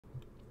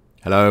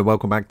Hello,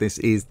 welcome back. This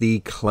is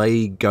the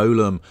Clay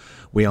Golem.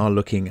 We are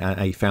looking at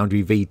a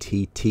Foundry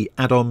VTT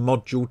add-on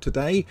module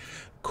today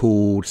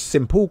called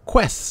Simple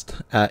Quest.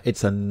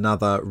 It's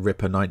another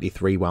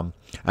Ripper93 one.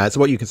 So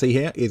what you can see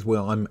here is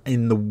where I'm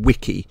in the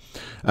wiki.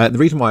 The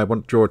reason why I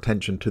want to draw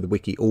attention to the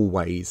wiki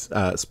always,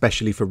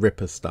 especially for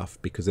Ripper stuff,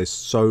 because there's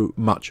so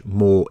much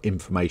more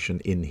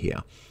information in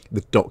here. The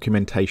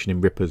documentation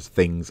in Ripper's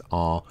things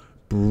are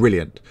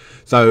brilliant.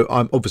 So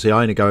obviously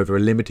I only go over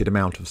a limited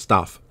amount of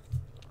stuff,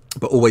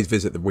 but always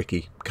visit the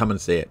wiki, come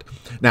and see it.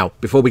 Now,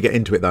 before we get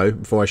into it though,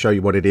 before I show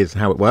you what it is,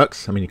 how it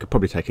works, I mean, you could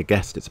probably take a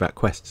guess, it's about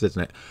quests,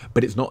 isn't it?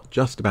 But it's not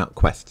just about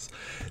quests.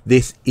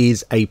 This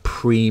is a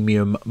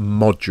premium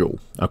module,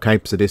 okay?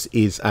 So this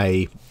is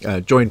a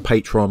join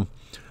Patreon,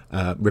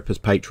 Ripper's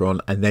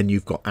Patreon, and then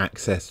you've got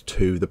access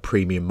to the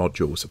premium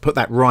modules. So put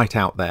that right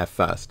out there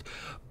first.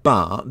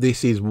 But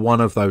this is one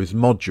of those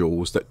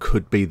modules that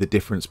could be the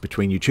difference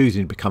between you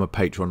choosing to become a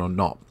patron or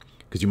not.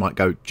 Because you might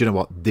go, do you know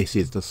what, this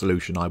is the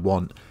solution I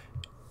want.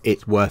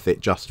 It's worth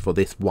it just for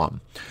this one.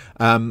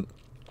 And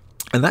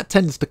that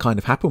tends to kind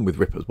of happen with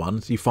Ripper's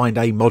ones. You find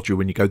a module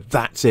and you go,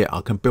 that's it.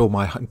 I can build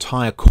my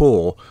entire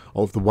core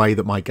of the way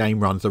that my game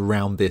runs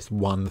around this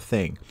one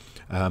thing.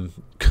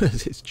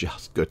 Because it's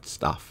just good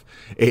stuff.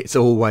 It's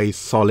always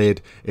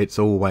solid. It's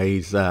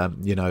always,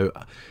 you know,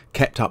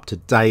 kept up to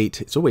date.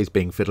 It's always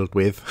being fiddled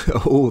with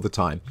all the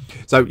time.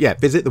 So yeah,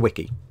 visit the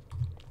wiki.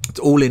 It's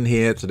all in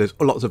here, so there's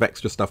lots of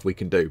extra stuff we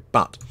can do,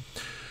 but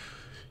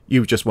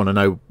you just want to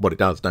know what it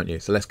does, don't you?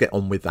 So let's get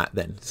on with that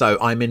then. So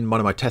I'm in one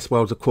of my test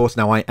worlds, of course.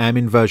 Now I am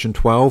in version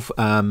 12.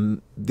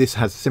 This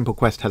Simple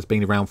Quest has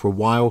been around for a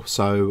while,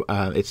 so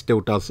it still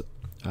does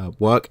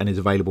work and is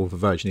available for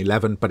version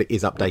 11, but it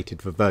is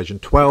updated for version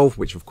 12,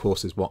 which of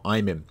course is what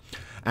I'm in.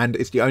 And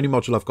it's the only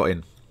module I've got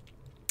in.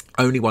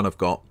 Only one I've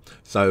got,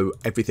 so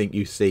everything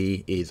you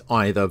see is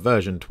either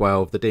version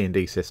 12, the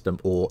D&D system,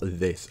 or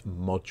this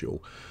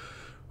module.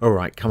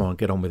 Alright, come on,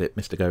 get on with it,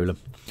 Mr. Golem.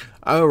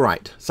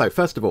 Alright, so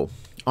first of all,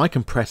 I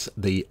can press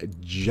the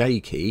J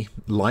key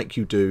like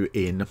you do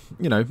in,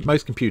 you know,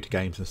 most computer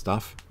games and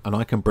stuff, and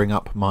I can bring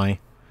up my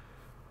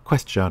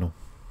quest journal.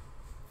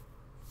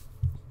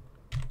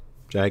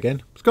 J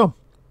again, it's gone.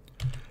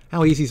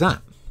 How easy is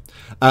that?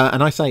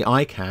 And I say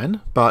I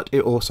can, but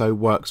it also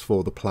works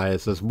for the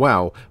players as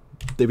well.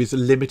 There is a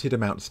limited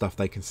amount of stuff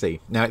they can see.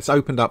 Now, it's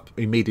opened up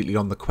immediately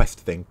on the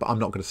quest thing, but I'm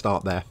not going to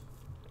start there.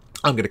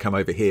 I'm going to come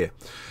over here.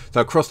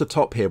 So across the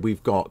top here,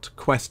 we've got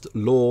quest,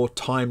 lore,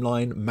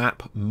 timeline,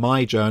 map,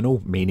 my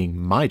journal, meaning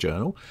my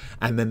journal,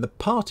 and then the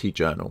party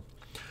journal.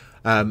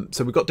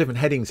 So we've got different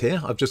headings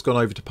here. I've just gone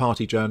over to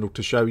party journal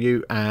to show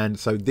you. And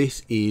so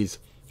this is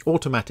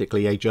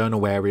automatically a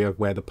journal area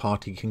where the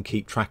party can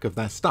keep track of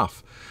their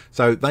stuff.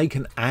 So they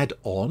can add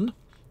on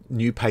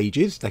new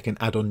pages. They can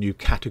add on new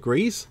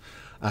categories.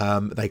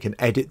 They can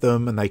edit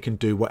them and they can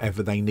do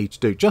whatever they need to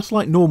do, just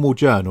like normal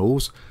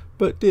journals.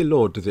 But dear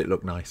Lord, does it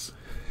look nice.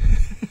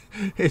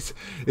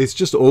 It's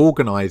just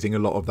organising a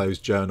lot of those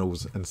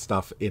journals and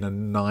stuff in a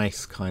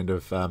nice kind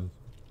of,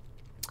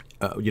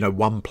 you know,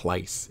 one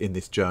place in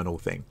this journal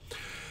thing.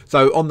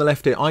 So on the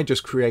left here, I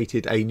just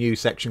created a new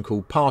section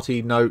called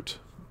Party Note.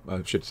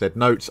 I should have said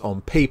notes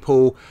on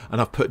people, and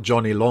I've put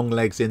Johnny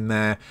Longlegs in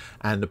there,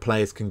 and the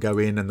players can go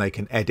in and they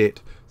can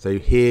edit. So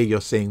here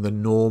you're seeing the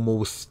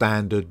normal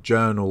standard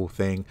journal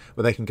thing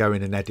where they can go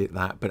in and edit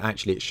that, but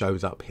actually it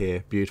shows up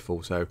here.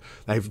 Beautiful. So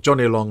they've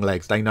Johnny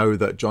Longlegs. They know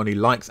that Johnny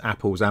likes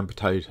apples and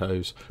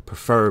potatoes,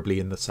 preferably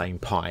in the same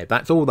pie.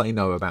 That's all they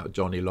know about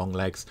Johnny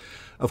Longlegs.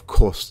 Of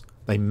course,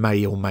 they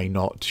may or may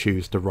not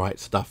choose to write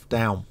stuff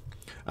down.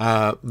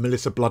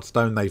 Melissa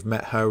Bloodstone, they've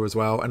met her as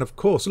well, and of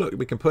course, look,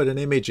 we can put an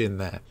image in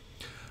there.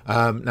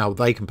 Now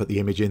they can put the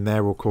image in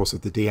there, or of course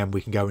with the DM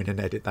we can go in and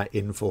edit that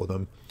in for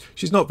them.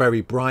 She's not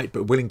very bright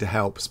but willing to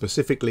help,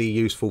 specifically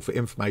useful for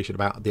information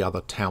about the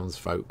other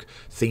townsfolk,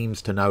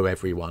 seems to know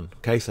everyone.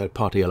 Okay, so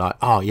party are like,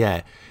 oh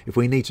yeah, if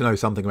we need to know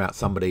something about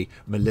somebody,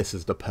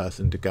 Melissa's the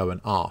person to go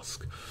and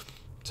ask.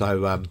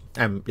 So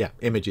yeah,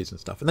 images and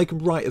stuff, and they can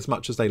write as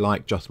much as they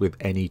like just with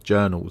any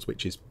journals,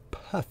 which is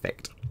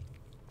perfect.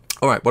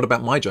 All right, what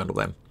about my journal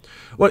then?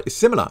 Well, it's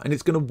similar and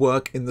it's going to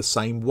work in the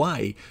same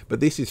way, but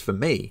this is for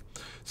me.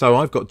 So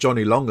I've got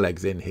Johnny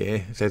Longlegs in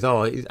here. It says,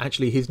 oh,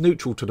 actually he's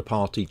neutral to the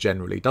party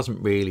generally.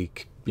 Doesn't really,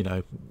 you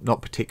know,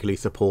 not particularly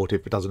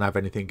supportive, but doesn't have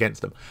anything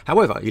against them.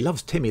 However, he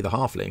loves Timmy the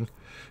Halfling,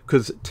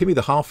 because Timmy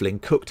the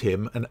Halfling cooked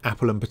him an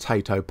apple and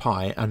potato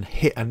pie and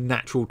hit a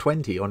natural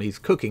 20 on his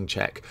cooking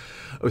check.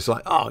 It was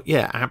like, oh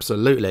yeah,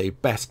 absolutely,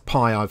 best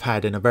pie I've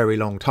had in a very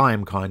long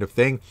time kind of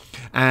thing.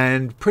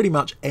 And pretty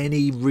much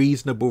any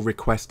reasonable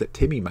request that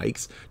Timmy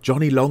makes,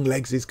 Johnny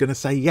Longlegs is going to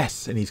say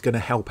yes, and he's going to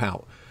help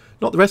out.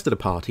 Not the rest of the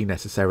party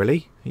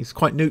necessarily, he's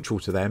quite neutral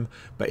to them,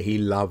 but he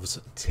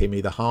loves Timmy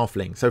the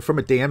Halfling. So from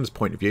a DM's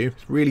point of view,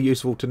 it's really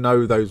useful to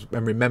know those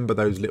and remember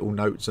those little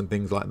notes and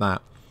things like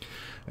that.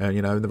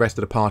 You know, and the rest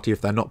of the party,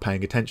 if they're not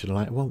paying attention, are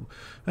like, well,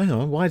 hang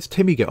on, why does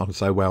Timmy get on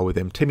so well with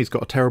him? Timmy's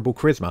got a terrible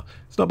charisma.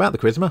 It's not about the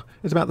charisma,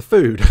 it's about the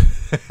food.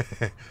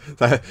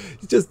 So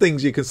it's just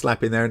things you can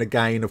slap in there. And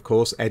again, of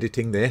course,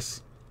 editing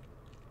this.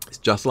 It's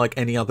just like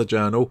any other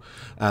journal.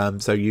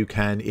 So you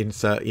can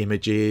insert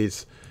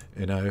images,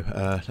 you know,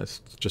 let's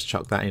just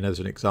chuck that in as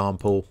an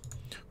example.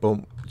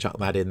 Boom, chuck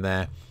that in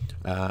there.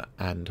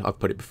 And I've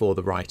put it before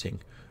the writing.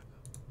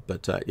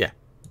 But yeah,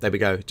 there we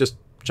go. Just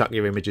chuck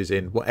your images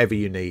in, whatever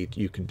you need,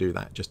 you can do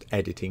that. Just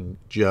editing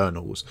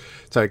journals.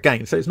 So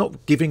again, so it's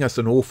not giving us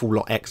an awful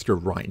lot extra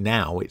right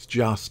now. It's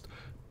just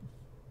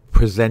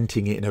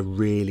presenting it in a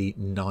really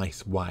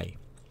nice way.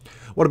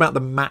 What about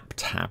the map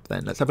tab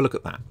then? Let's have a look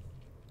at that.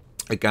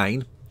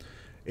 Again,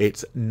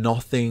 it's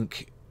nothing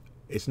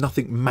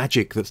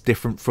magic that's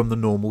different from the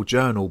normal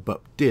journal,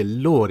 but dear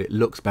Lord, it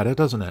looks better,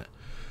 doesn't it?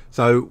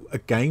 So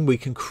again, we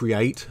can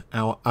create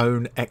our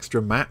own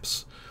extra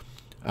maps.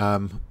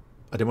 I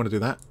didn't want to do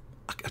that.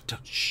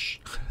 Shh,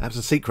 that was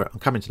a secret. I'm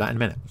coming to that in a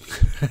minute.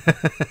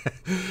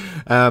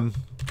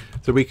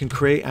 So we can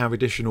create our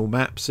additional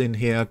maps in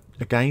here,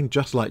 again,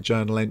 just like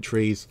journal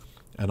entries,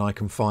 and I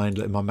can find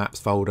in my maps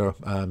folder,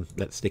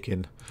 let's stick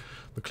in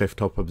the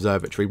Clifftop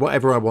Observatory,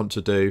 whatever I want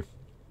to do.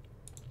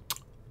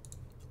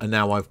 And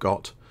now I've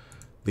got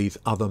these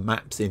other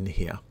maps in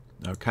here.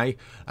 Okay.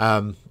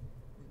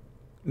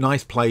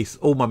 Nice place,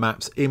 all my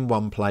maps in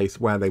one place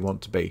where they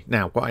want to be.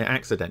 Now, what I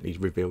accidentally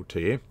revealed to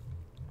you,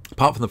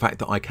 apart from the fact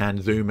that I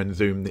can zoom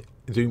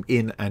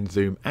in and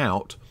zoom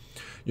out,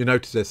 you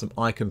notice there's some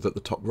icons at the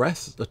top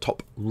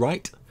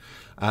right,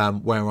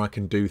 where I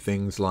can do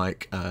things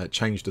like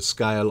change the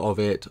scale of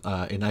it,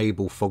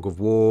 enable fog of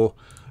war,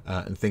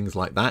 and things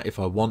like that if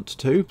I want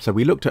to. So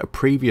we looked at a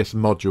previous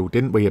module,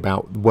 didn't we,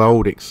 about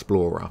World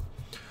Explorer.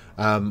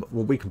 Well,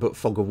 we can put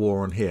fog of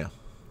war on here.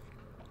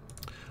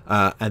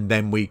 And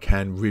then we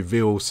can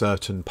reveal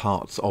certain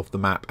parts of the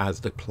map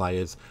as the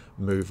players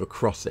move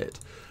across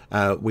it.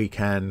 We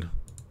can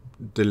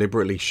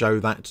deliberately show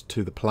that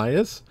to the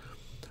players.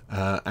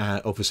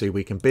 Obviously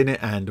we can bin it,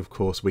 and of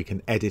course we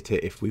can edit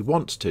it if we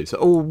want to. So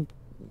all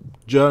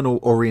journal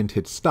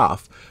oriented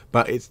stuff,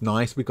 but it's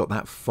nice we've got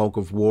that fog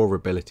of war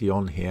ability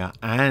on here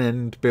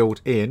and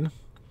built in.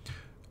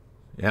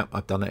 Yeah,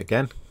 I've done it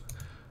again.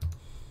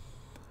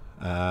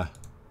 Go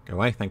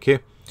away, thank you.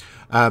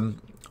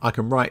 I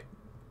can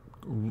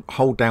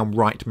hold down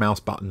right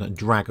mouse button and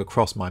drag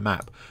across my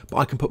map, but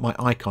I can put my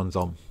icons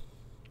on.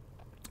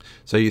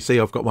 So you see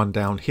I've got one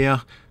down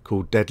here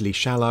called Deadly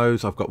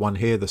Shallows, I've got one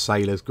here, the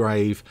Sailor's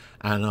Grave,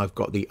 and I've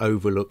got the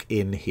Overlook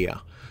Inn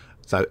here.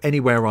 So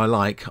anywhere I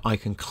like, I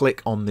can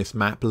click on this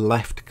map,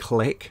 left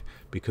click,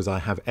 because I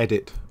have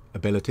edit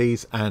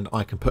abilities, and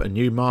I can put a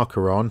new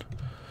marker on.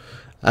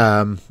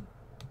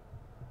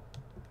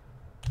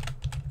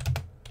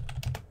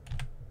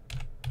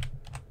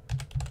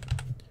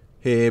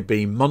 Here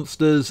be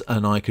monsters,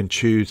 and I can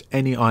choose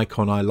any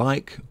icon I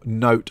like.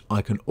 Note,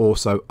 I can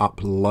also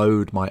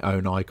upload my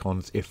own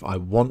icons if I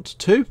want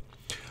to.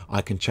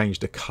 I can change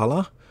the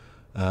colour.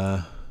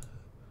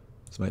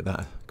 Let's make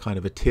that kind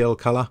of a teal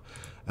colour.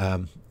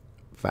 In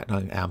fact,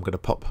 I'm going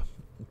to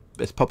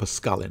let's pop a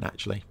skull in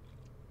actually.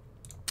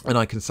 And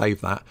I can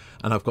save that.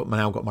 And I've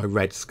now got my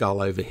red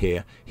skull over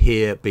here.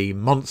 Here be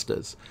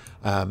monsters.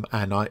 And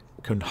I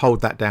can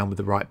hold that down with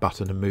the right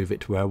button and move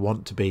it to where I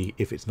want to be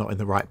if it's not in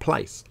the right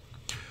place.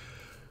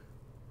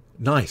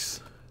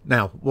 Nice.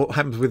 Now, what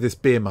happens with this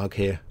beer mug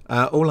here?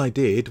 All I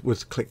did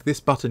was click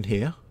this button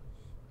here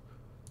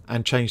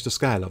and change the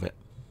scale of it.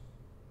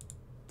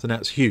 So now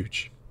it's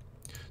huge.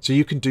 So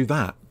you can do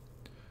that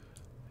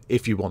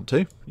if you want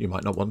to. You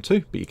might not want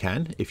to, but you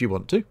can if you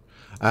want to,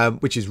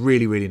 which is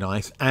really, really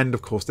nice. And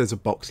of course, there's a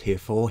box here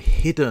for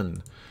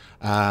hidden.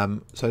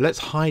 So let's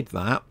hide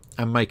that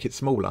and make it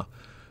smaller.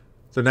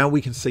 So now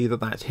we can see that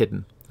that's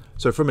hidden.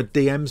 So from a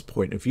DM's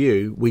point of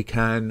view, we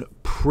can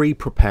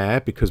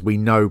pre-prepare, because we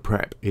know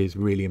prep is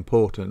really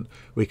important.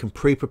 We can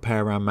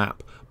pre-prepare our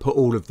map, put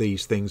all of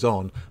these things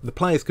on. The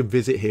players can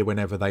visit here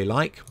whenever they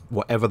like,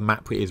 whatever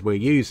map it is we're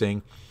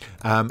using,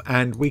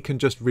 and we can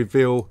just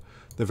reveal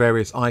the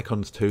various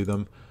icons to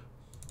them.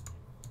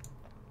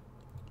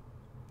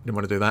 Didn't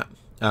want to do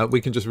that. We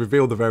can just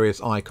reveal the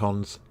various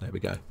icons. There we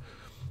go.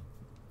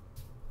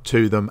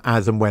 To them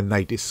as and when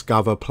they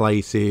discover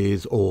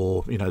places,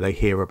 or they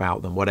hear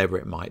about them, whatever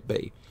it might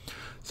be.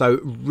 So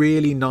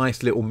really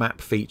nice little map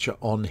feature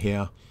on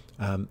here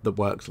that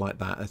works like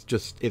that.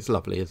 It's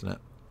lovely, isn't it?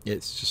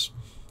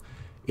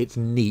 It's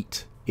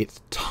neat,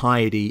 it's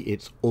tidy,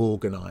 it's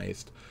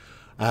organized.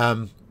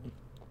 So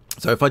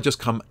if I just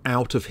come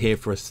out of here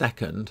for a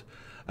second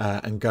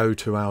and go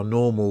to our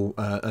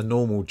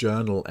normal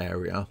journal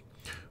area,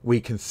 we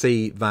can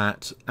see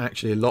that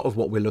actually a lot of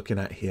what we're looking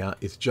at here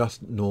is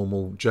just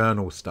normal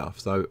journal stuff.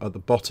 So at the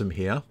bottom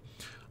here,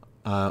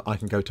 I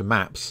can go to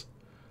maps,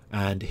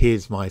 and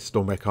here's my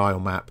Stormwreck Isle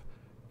map.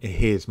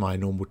 Here's my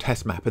normal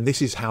test map. And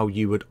this is how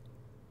you would,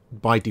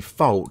 by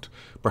default,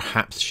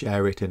 perhaps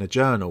share it in a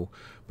journal.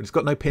 But it's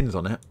got no pins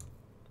on it.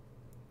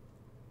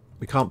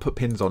 We can't put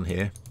pins on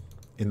here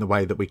in the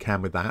way that we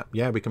can with that.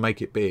 Yeah, we can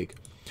make it big.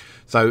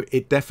 So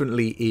it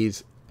definitely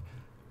is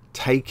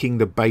taking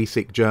the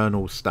basic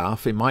journal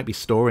stuff. It might be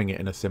storing it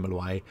in a similar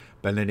way,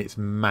 but then it's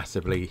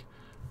massively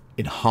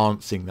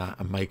enhancing that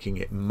and making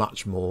it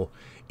much more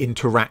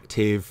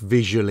interactive,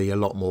 visually a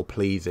lot more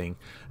pleasing.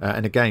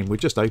 And again, we're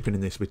just opening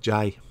this with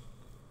J.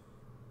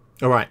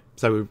 All right,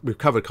 so we've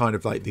covered kind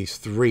of like these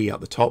three at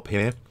the top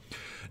here.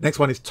 Next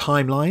one is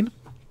timeline.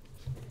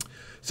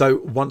 So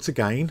once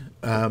again,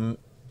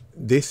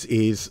 this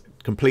is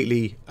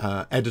completely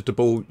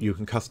editable. You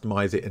can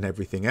customize it and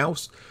everything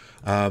else.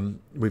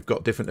 We've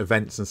got different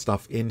events and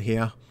stuff in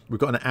here. We've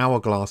got an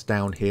hourglass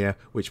down here,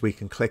 which we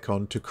can click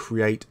on to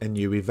create a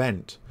new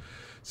event.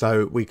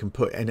 So we can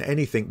put in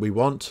anything we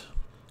want,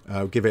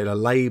 give it a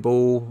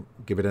label,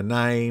 give it a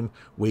name.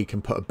 We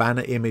can put a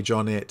banner image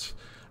on it.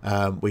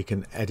 We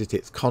can edit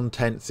its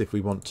contents if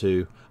we want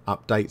to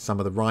update some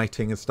of the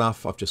writing and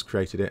stuff. I've just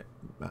created it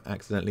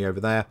accidentally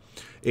over there.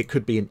 It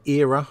could be an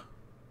era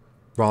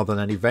rather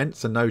than an event.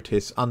 So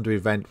notice under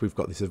event, we've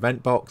got this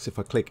event box. If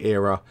I click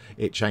era,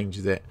 it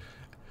changes it.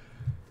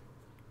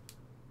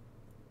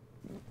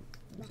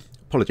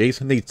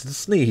 Apologies, I need to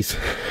sneeze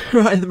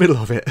right in the middle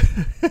of it.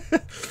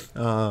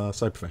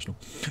 So professional.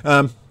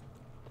 And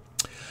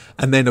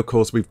then of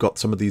course we've got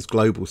some of these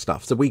global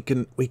stuff. So we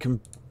can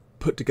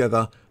put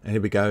together, and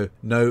here we go,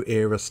 no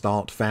era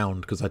start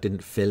found, because I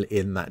didn't fill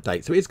in that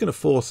date. So it's going to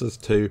force us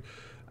to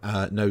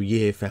no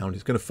year found.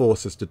 It's going to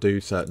force us to do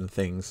certain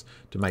things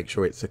to make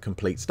sure it's a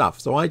complete stuff.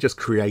 So I just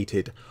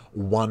created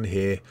one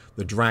here,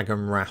 the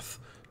Dragon Wrath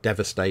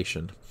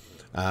Devastation,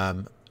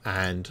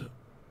 and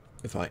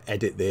if I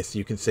edit this,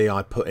 you can see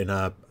I put in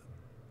a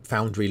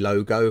Foundry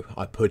logo.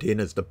 I put in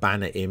as the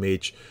banner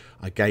image.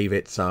 I gave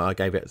it,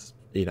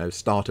 you know,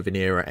 start of an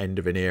era, end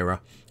of an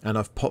era, and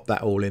I've popped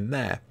that all in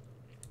there.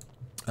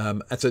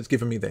 And so it's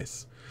given me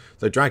this.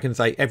 So dragons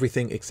ate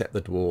everything except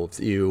the dwarves.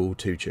 Ew,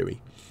 too chewy.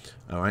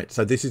 All right,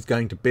 so this is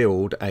going to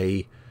build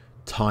a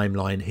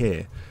timeline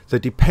here. So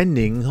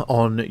depending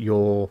on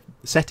your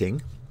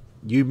setting,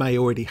 you may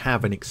already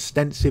have an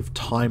extensive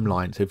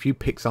timeline. So if you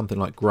pick something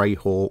like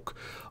Greyhawk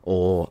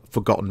or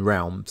Forgotten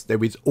Realms,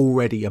 there is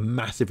already a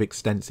massive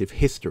extensive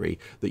history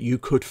that you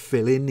could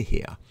fill in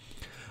here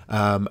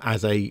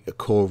as a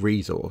core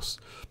resource.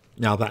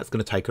 Now that's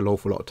going to take an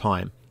awful lot of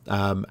time,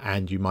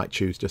 and you might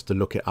choose just to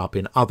look it up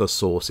in other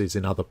sources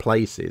in other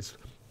places,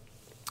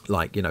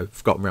 like, you know,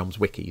 Forgotten Realms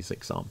wikis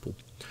example.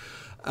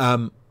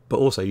 But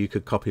also you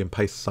could copy and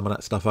paste some of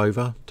that stuff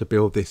over to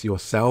build this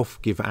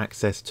yourself, give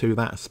access to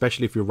that,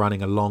 especially if you're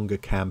running a longer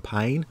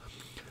campaign.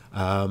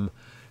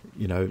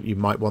 You know, you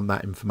might want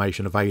that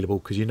information available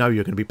because you know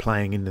you're going to be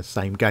playing in the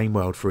same game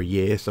world for a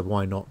year, so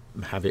why not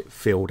have it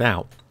filled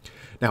out?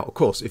 Now, of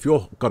course, if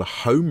you've got a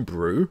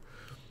homebrew,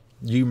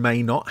 you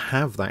may not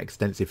have that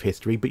extensive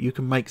history, but you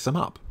can make some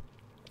up.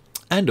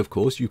 And of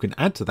course, you can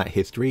add to that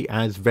history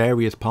as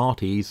various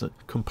parties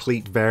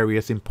complete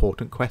various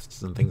important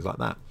quests and things like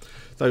that.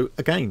 So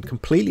again,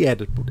 completely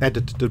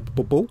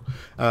editable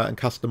and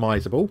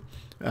customizable.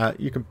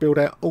 You can build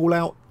it all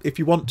out if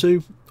you want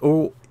to,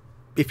 or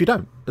if you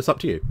don't. It's up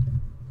to you.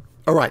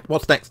 All right,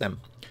 what's next then?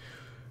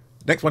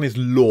 Next one is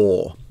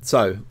lore.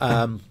 So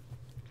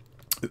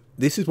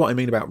this is what I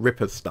mean about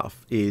Ripper's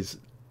stuff. Is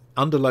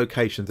under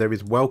locations there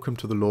is welcome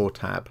to the lore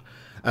tab,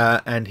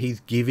 and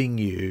he's giving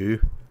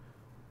you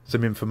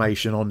some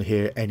information on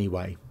here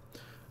anyway.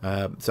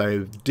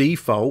 So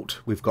default,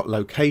 we've got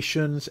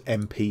locations,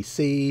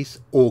 NPCs,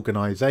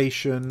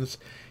 organizations,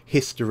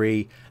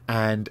 history,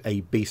 and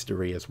a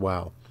bestiary as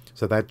well.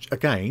 So that,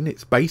 again,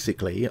 it's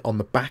basically on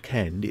the back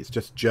end, it's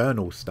just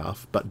journal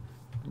stuff, but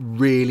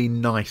really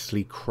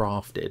nicely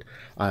crafted.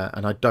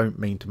 And I don't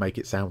mean to make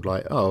it sound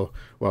like, oh,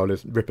 well,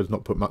 Ripper's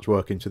not put much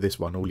work into this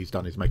one. All he's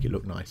done is make it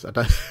look nice. I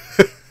don't,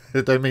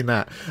 I don't mean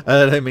that.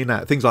 I don't mean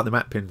that. Things like the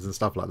map pins and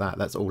stuff like that,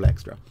 that's all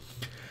extra.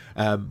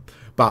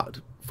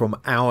 But from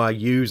our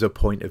user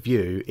point of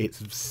view,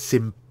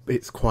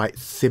 it's quite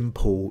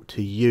simple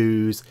to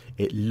use.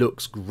 It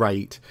looks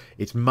great.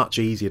 It's much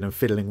easier than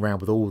fiddling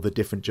around with all the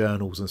different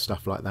journals and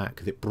stuff like that,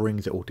 because it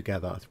brings it all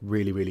together. It's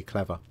really, really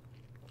clever.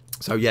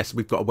 So yes,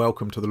 we've got a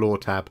welcome to the lore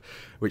tab,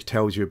 which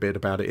tells you a bit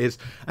about it.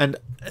 And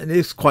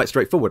it's quite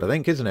straightforward, I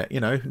think, isn't it? You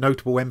know,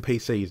 notable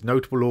NPCs,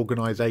 notable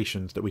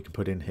organisations that we can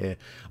put in here.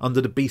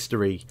 Under the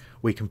bestiary,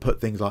 we can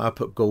put things like, I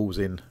put ghouls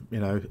in, you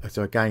know,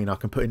 so again, I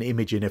can put an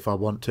image in if I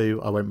want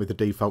to. I went with the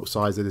default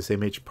size of this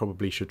image,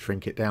 probably should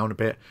shrink it down a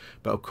bit.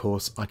 But of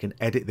course, I can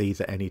edit these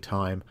at any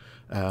time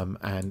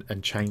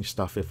and change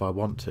stuff if I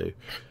want to.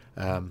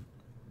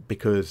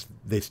 Because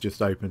this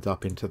just opens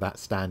up into that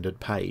standard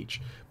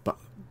page. But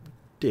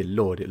dear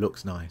Lord, it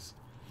looks nice.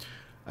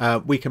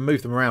 We can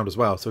move them around as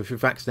well. So if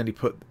you've accidentally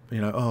put,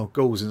 you know, oh,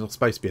 ghouls is not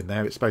supposed to be in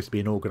there, it's supposed to be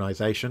in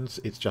organisations,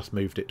 it's just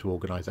moved it to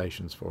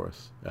organisations for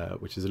us,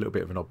 which is a little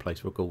bit of an odd place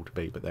for a ghoul to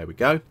be, but there we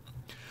go.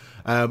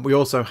 We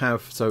also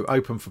have, so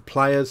open for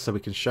players, so we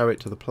can show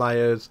it to the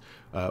players.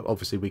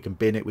 Obviously we can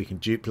bin it, we can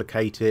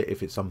duplicate it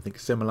if it's something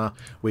similar.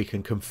 We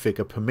can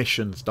configure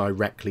permissions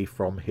directly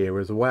from here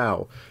as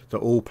well. So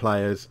all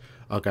players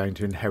are going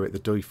to inherit the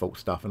default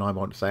stuff, and I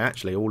want to say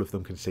actually all of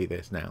them can see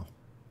this now.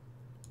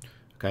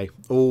 Okay,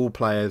 all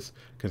players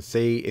can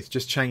see. It's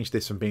just changed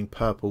this from being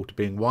purple to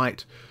being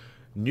white.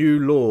 New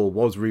lore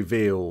was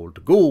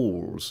revealed.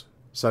 Ghouls.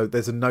 So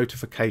there's a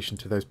notification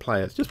to those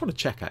players. Just want to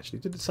check, actually.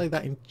 Did it say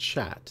that in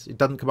chat? It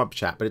doesn't come up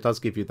chat, but it does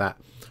give you that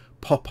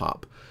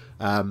pop-up.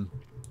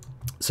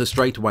 So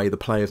straight away the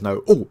players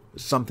know, oh,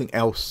 something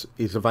else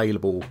is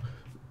available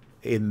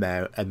in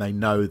there, and they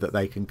know that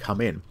they can come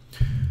in.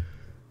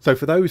 So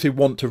for those who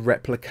want to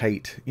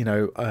replicate, you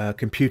know,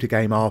 computer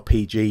game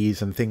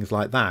RPGs and things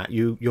like that,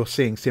 you're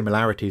seeing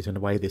similarities in the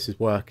way this is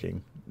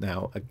working.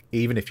 Now,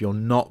 even if you're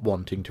not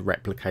wanting to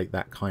replicate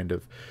that kind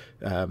of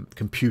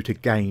computer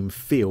game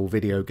feel,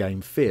 video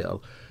game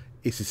feel,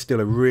 this is still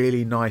a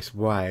really nice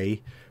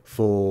way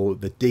for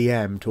the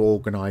DM to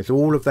organise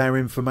all of their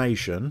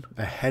information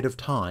ahead of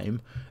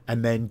time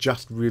and then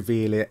just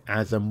reveal it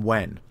as and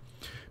when.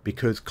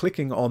 Because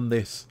clicking on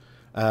this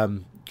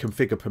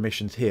configure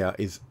permissions here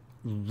is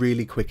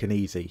really quick and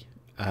easy.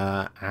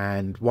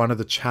 And one of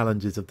the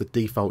challenges of the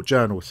default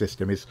journal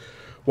system is,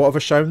 what have I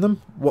shown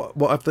them?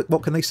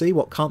 What can they see?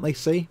 What can't they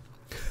see?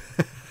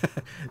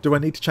 Do I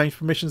need to change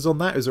permissions on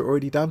that? Is it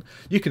already done?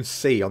 You can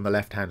see on the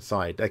left hand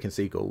side, they can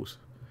see ghouls.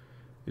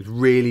 It's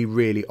really,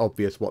 really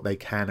obvious what they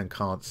can and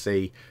can't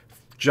see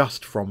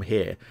just from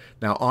here.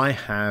 Now, I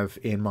have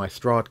in my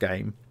Strahd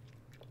game,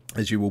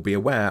 as you will be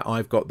aware,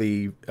 I've got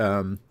the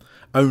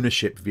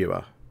ownership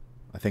viewer,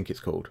 I think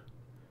it's called,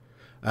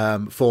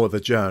 for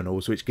the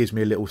journals, which gives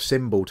me a little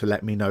symbol to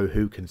let me know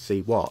who can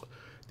see what.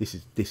 This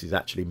is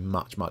actually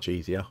much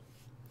easier.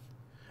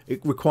 It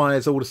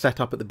requires all the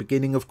setup at the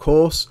beginning, of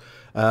course.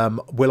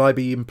 Will I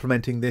be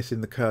implementing this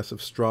in the Curse of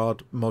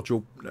Strahd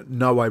module?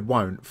 No, I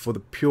won't,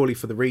 purely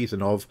for the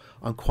reason of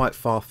I'm quite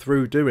far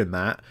through doing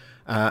that,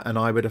 and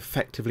I would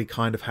effectively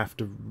kind of have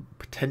to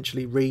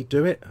potentially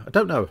redo it. I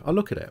don't know. I'll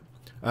look at it.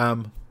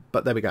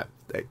 But there we go.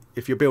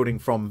 If you're building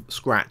from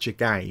scratch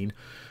again,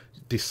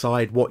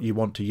 decide what you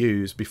want to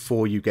use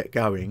before you get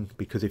going,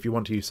 because if you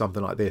want to use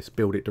something like this,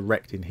 build it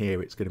direct in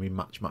here. It's going to be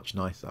much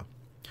nicer.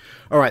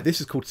 All right,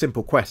 this is called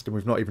Simple Quest, and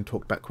we've not even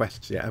talked about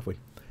quests yet, have we?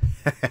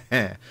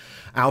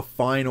 Our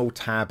final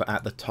tab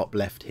at the top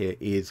left here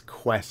is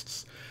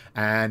quests,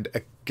 and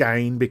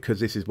again, because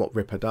this is what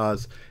Ripper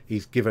does,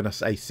 he's given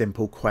us a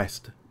simple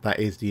quest that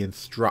is the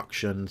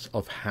instructions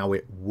of how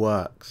it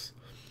works.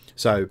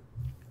 So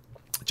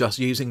just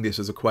using this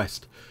as a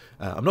quest,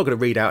 I'm not going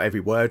to read out every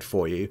word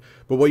for you,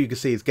 but what you can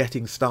see is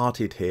getting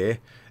started here.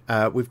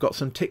 We've got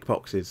some tick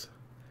boxes,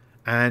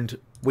 and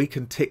we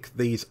can tick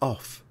these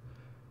off.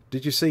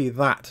 Did you see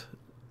that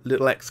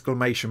little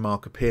exclamation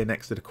mark appear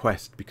next to the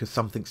quest? Because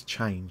something's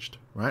changed,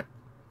 right?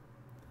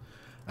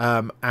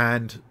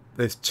 And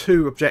there's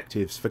two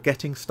objectives. For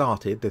getting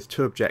started, there's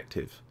two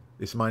objectives.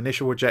 This is my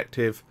initial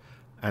objective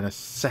and a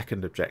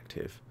second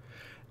objective.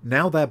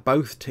 Now they're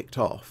both ticked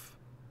off.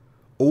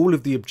 All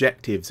of the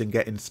objectives in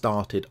getting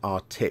started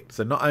are ticked.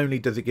 So not only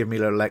does it give me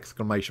a little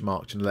exclamation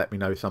mark to let me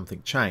know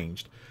something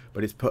changed,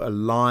 but it's put a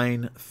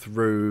line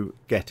through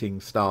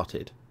getting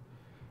started.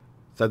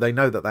 So they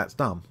know that that's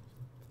done.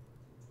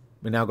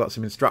 We've now got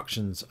some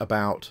instructions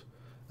about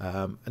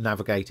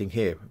navigating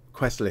here.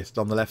 Quest list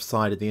on the left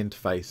side of the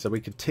interface. So we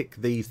can tick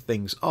these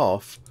things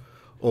off,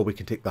 or we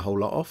can tick the whole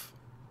lot off.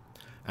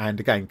 And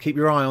again, keep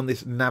your eye on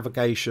this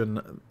navigating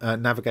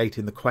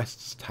the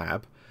quests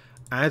tab.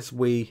 As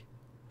we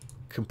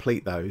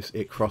complete those,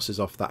 it crosses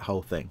off that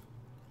whole thing.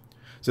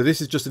 So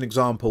this is just an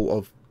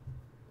example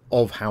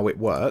of how it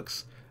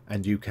works,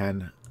 and you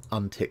can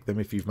untick them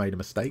if you've made a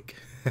mistake,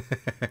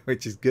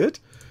 which is good.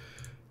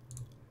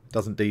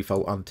 Doesn't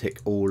default untick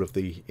all of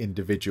the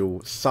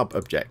individual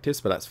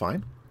sub-objectives, but that's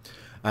fine.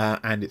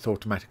 And it's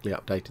automatically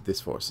updated this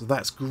for us. So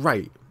that's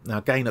great. Now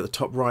again, at the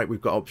top right,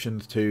 we've got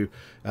options to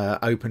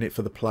open it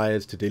for the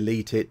players, to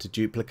delete it, to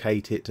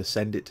duplicate it, to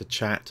send it to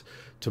chat,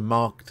 to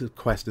mark the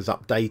quest as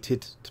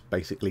updated, to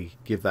basically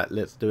give that,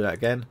 let's do that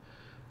again.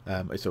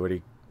 It's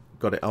already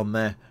got it on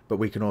there, but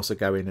we can also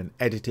go in and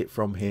edit it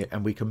from here,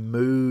 and we can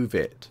move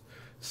it.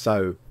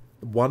 So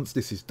once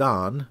this is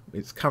done,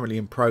 it's currently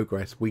in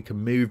progress, we can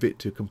move it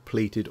to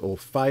completed or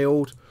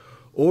failed,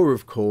 or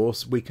of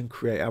course we can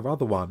create our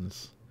other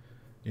ones.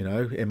 You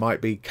know, it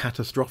might be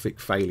catastrophic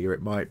failure,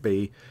 it might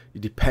be,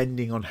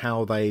 depending on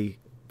how they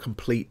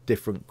complete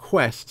different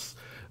quests,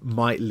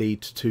 might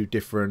lead to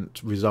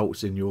different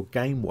results in your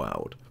game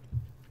world.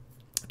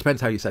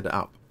 Depends how you set it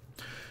up.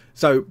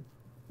 So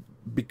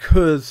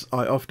because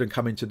I often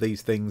come into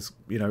these things,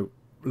 you know,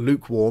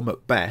 lukewarm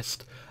at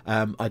best,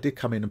 I did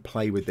come in and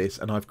play with this,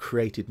 and I've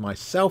created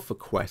myself a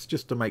quest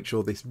just to make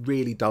sure this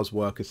really does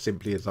work as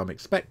simply as I'm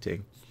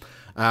expecting.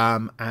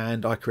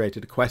 And I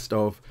created a quest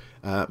of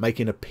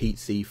making a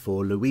pizza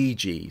for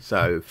Luigi.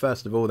 So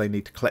first of all, they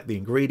need to collect the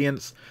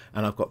ingredients,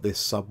 and I've got this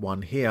sub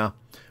one here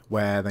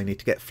where they need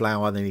to get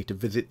flour, they need to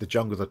visit the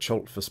jungles of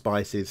Cholt for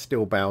spices,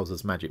 steal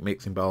Bowser's magic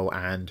mixing bowl,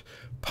 and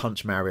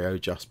punch Mario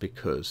just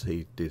because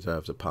he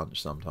deserves a punch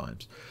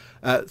sometimes.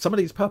 Some of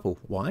these purple.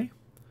 Why?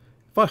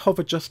 If I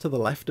hover just to the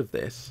left of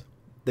this,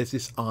 there's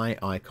this eye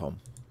icon.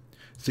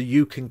 So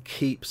you can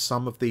keep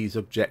some of these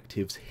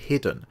objectives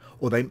hidden,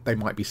 or they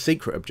might be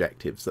secret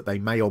objectives that they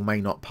may or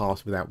may not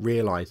pass without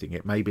realizing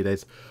it. Maybe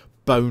there's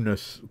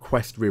bonus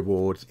quest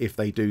rewards if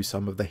they do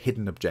some of the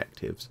hidden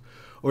objectives.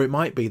 Or it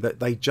might be that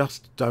they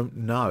just don't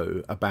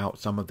know about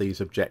some of these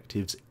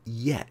objectives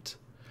yet.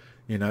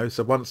 You know,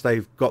 so once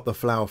they've got the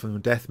flower from the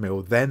death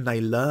mill, then they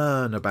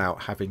learn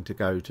about having to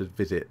go to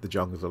visit the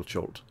jungles of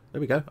Chult.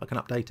 There we go, I can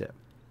update it.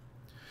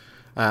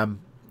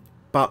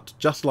 But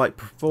just like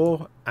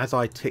before, as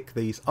I tick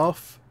these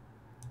off,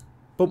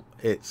 boom,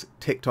 it's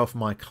ticked off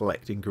my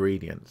collect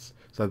ingredients.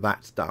 So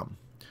that's done.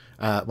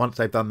 Once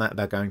they've done that,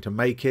 they're going to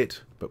make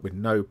it, but with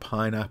no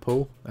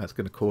pineapple. That's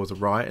going to cause a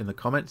riot in the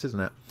comments, isn't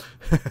it?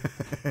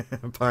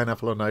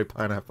 Pineapple or no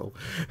pineapple.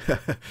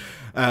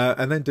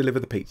 And then deliver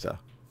the pizza.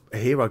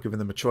 Here I've given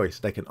them a choice.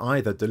 They can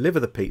either deliver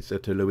the pizza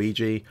to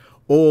Luigi,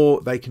 or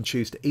they can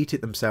choose to eat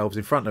it themselves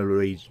in front of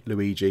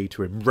Luigi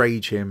to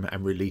enrage him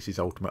and release his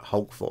ultimate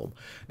Hulk form.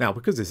 Now,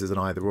 because this is an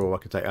either or, I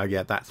can say, oh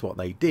yeah, that's what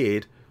they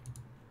did.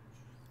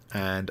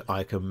 And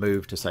I can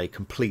move to say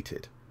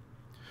completed.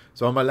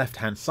 So on my left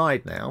hand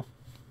side now,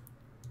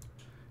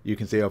 you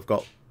can see I've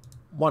got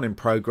one in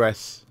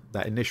progress.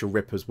 That initial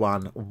Ripper's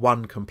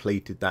one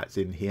completed, that's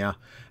in here.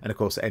 And of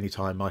course, at any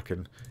time I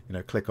can, you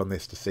know, click on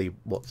this to see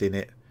what's in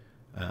it.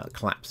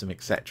 Collapse them,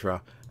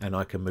 etc., and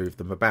I can move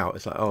them about.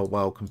 It's like, oh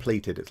well,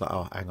 completed. It's like,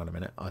 oh, hang on a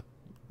minute, I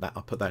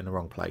put that in the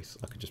wrong place.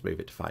 I can just move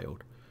it to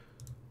failed,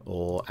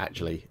 or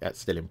actually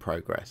it's still in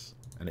progress,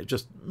 and it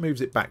just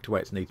moves it back to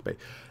where it needs to be.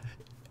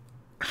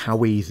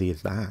 How easy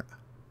is that?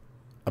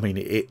 I mean,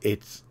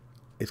 it's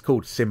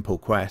called Simple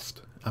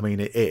Quest. I mean,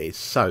 it is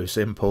so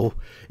simple.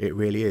 It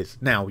really is.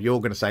 Now you're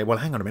going to say, well,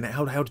 hang on a minute,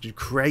 how did you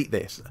create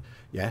this?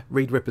 Yeah,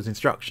 read Ripper's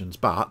instructions.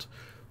 But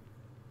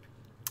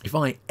if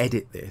I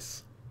edit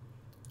this,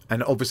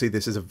 and obviously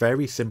this is a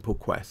very simple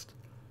quest.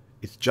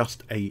 It's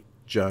just a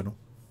journal.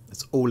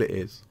 That's all it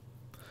is.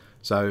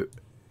 So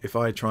if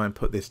I try and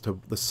put this to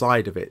the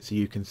side of it so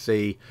you can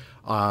see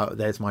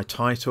there's my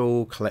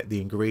title, collect the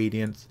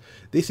ingredients.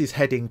 This is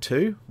heading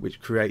 2, which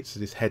creates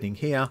this heading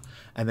here.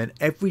 And then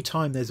every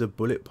time there's a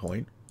bullet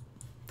point,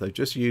 so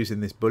just using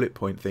this bullet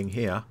point thing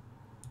here,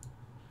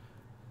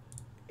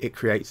 it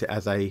creates it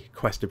as a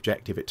quest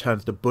objective. It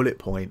turns the bullet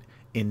point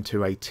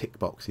into a tick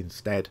box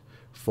instead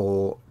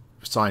for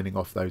signing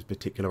off those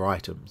particular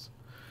items.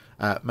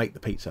 Make the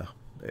pizza,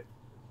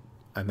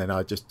 and then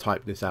I just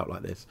type this out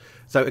like this.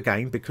 So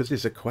again, because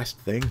it's a quest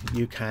thing,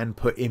 you can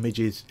put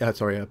images,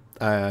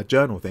 a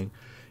journal thing,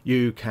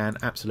 you can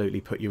absolutely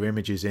put your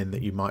images in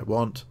that you might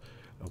want.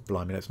 Oh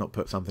blimey, let's not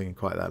put something in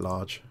quite that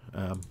large.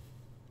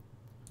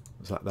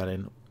 Let's let that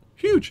in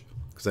huge,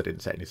 because I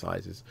didn't set any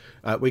sizes.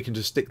 We can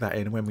just stick that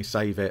in, and when we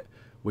save it,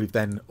 we've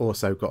then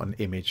also got an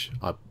image.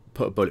 I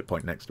put a bullet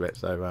point next to it,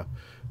 so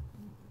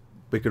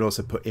we could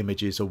also put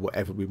images or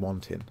whatever we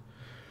want in.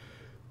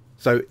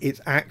 So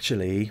it's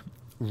actually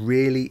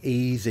really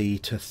easy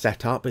to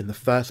set up in the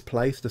first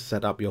place, to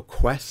set up your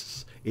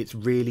quests. It's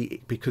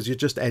really, because you're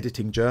just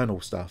editing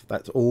journal stuff.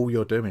 That's all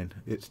you're doing.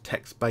 It's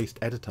text-based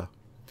editor.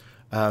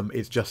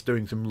 It's just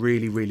doing some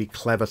really, really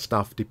clever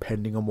stuff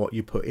depending on what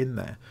you put in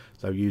there.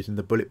 So using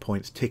the bullet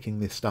points,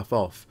 ticking this stuff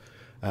off.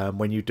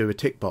 When you do a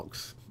tick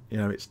box, you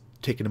know, it's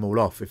ticking them all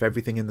off. If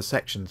everything in the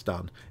section's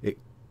done, it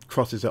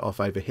crosses it off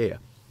over here.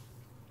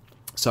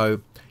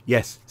 So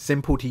yes,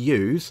 simple to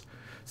use,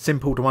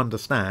 simple to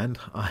understand.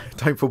 I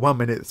don't for one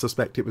minute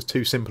suspect it was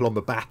too simple on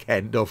the back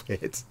end of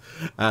it.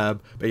 But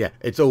yeah,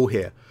 it's all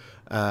here.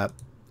 It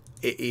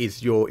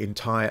is your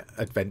entire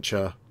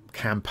adventure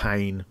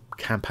campaign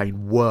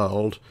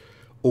world,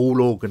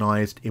 all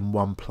organised in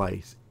one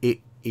place. It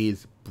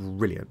is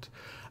brilliant.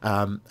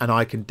 And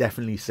I can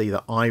definitely see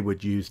that I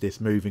would use this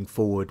moving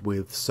forward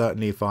with,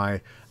 certainly if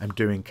I am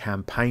doing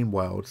campaign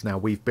worlds. Now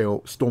we've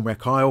built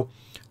Stormwreck Isle,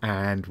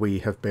 and we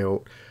have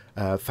built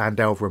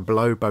Phandelver and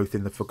Below, both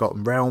in the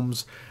Forgotten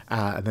Realms,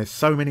 and there's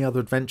so many other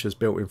adventures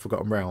built in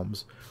Forgotten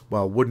Realms.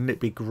 Well, wouldn't it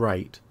be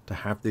great to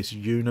have this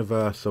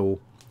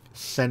universal,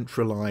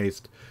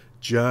 centralised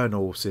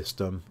journal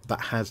system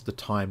that has the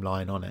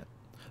timeline on it,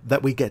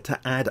 that we get to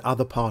add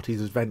other parties'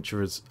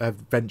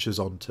 adventures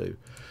onto,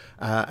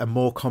 a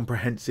more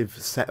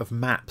comprehensive set of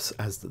maps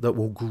that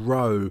will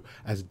grow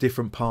as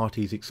different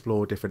parties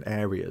explore different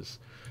areas.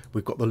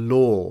 We've got the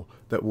lore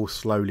that will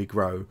slowly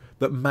grow,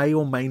 that may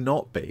or may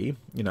not be,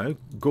 you know,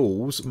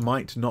 ghouls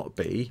might not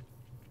be,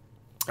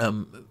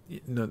 you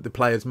know, the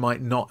players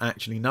might not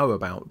actually know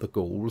about the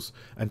ghouls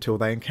until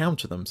they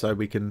encounter them, so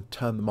we can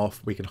turn them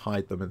off, we can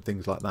hide them and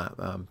things like that.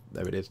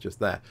 There it is, just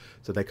there,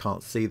 so they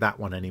can't see that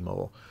one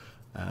anymore.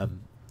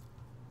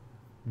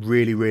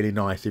 Really, really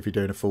nice if you're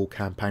doing a full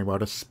campaign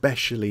world,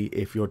 especially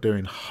if you're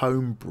doing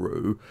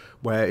homebrew,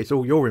 where it's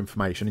all your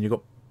information and you've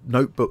got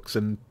notebooks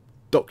and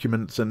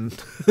documents and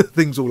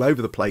things all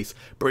over the place.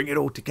 Bring it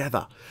all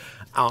together.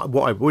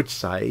 What I would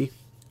say,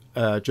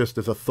 just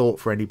as a thought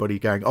for anybody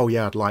going, oh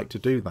yeah, I'd like to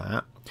do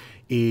that,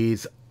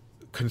 is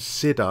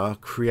consider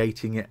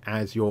creating it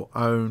as your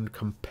own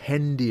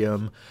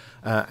compendium,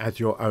 as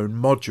your own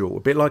module,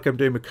 a bit like I'm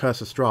doing with Curse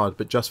of Strahd,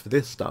 but just for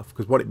this stuff,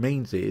 because what it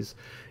means is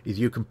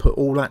you can put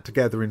all that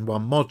together in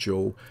one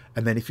module,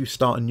 and then if you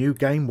start a new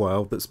game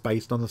world that's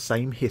based on the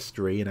same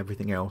history and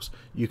everything else,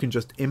 you can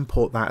just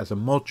import that as a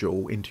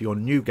module into your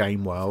new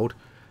game world,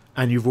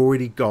 and you've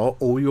already got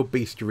all your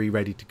bestiary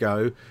ready to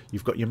go,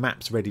 you've got your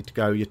maps ready to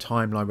go, your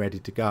timeline ready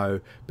to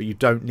go, but you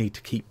don't need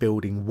to keep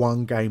building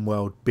one game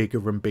world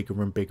bigger and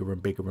bigger and bigger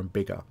and bigger and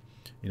bigger.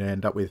 You know,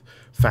 end up with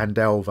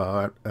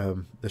Phandelver,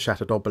 the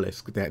Shattered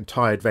Obelisk, the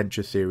entire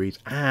adventure series,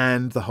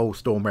 and the whole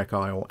Stormwreck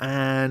Isle,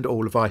 and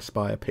all of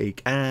Icespire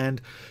Peak,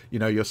 and, you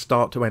know, you'll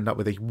start to end up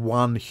with a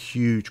one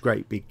huge,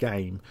 great big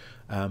game.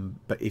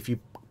 But if you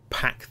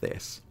pack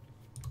this,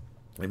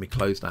 let me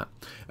close that.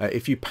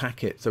 If you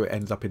pack it so it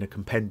ends up in a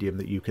compendium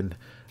that you can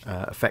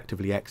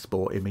effectively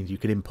export, it means you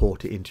can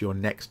import it into your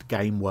next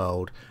game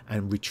world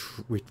and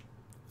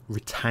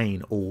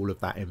retain all of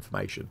that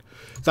information.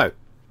 So,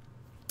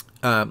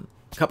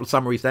 a couple of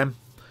summaries then.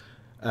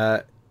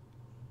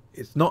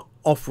 It's not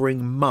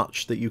offering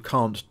much that you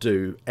can't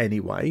do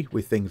anyway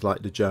with things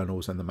like the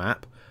journals and the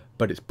map,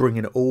 but it's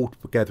bringing it all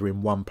together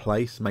in one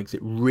place, makes it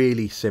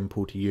really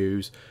simple to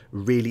use,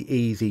 really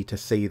easy to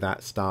see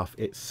that stuff.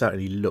 It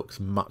certainly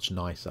looks much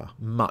nicer,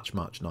 much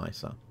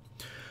nicer.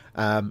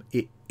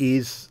 It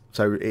is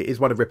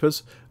one of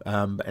Ripper's,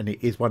 and it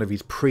is one of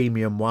his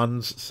premium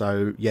ones.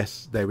 So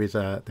yes, there is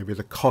a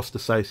cost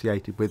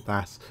associated with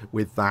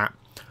that.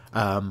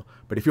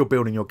 But if you're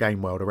building your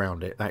game world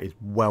around it, that is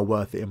well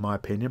worth it in my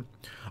opinion.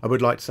 I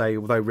would like to say,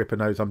 although Ripper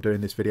knows I'm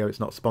doing this video,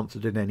 it's not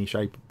sponsored in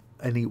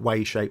any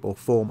way, shape or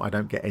form. I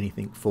don't get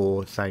anything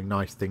for saying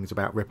nice things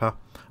about Ripper.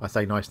 I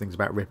say nice things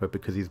about Ripper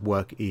because his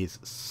work is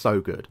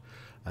so good.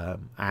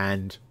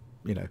 And,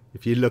 you know,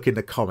 if you look in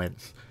the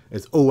comments,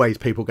 there's always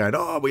people going,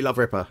 oh, we love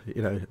Ripper,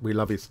 you know, we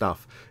love his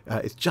stuff.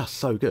 It's just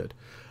so good.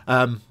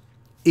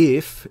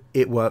 If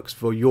it works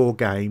for your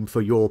game,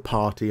 for your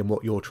party and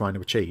what you're trying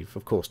to achieve.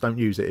 Of course, don't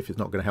use it if it's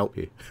not going to help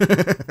you.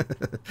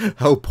 The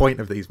whole point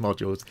of these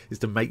modules is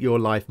to make your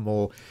life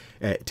more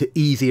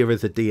easier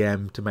as a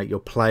DM, to make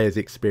your players'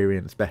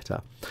 experience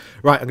better.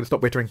 Right, I'm going to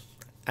stop wittering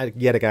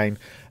yet again.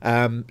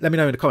 Let me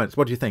know in the comments,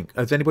 what do you think?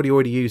 Is anybody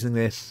already using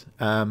this?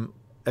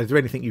 Is there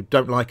anything you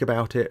don't like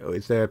about it, or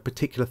is there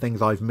particular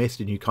things I've missed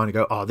and you kind of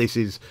go, oh,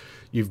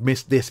 you've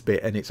missed this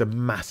bit, and it's a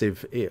massive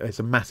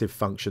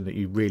function that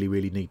you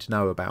really need to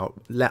know about?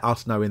 Let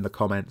us know in the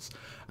comments,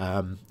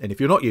 and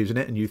if you're not using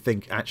it and you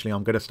think actually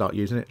I'm going to start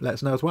using it, let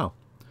us know as well.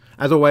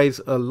 As always,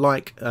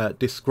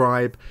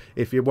 describe.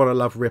 If you want to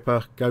love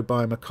Ripper, go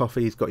buy him a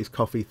coffee. He's got his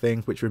coffee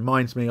thing, which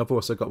reminds me, I've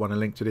also got one, a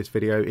link to this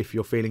video if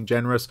you're feeling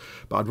generous.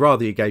 But I'd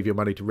rather you gave your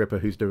money to Ripper,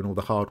 who's doing all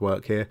the hard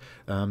work here,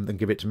 than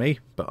give it to me.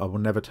 But I will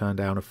never turn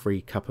down a free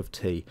cup of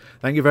tea.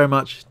 Thank you very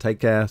much. Take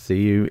care.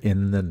 See you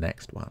in the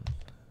next one.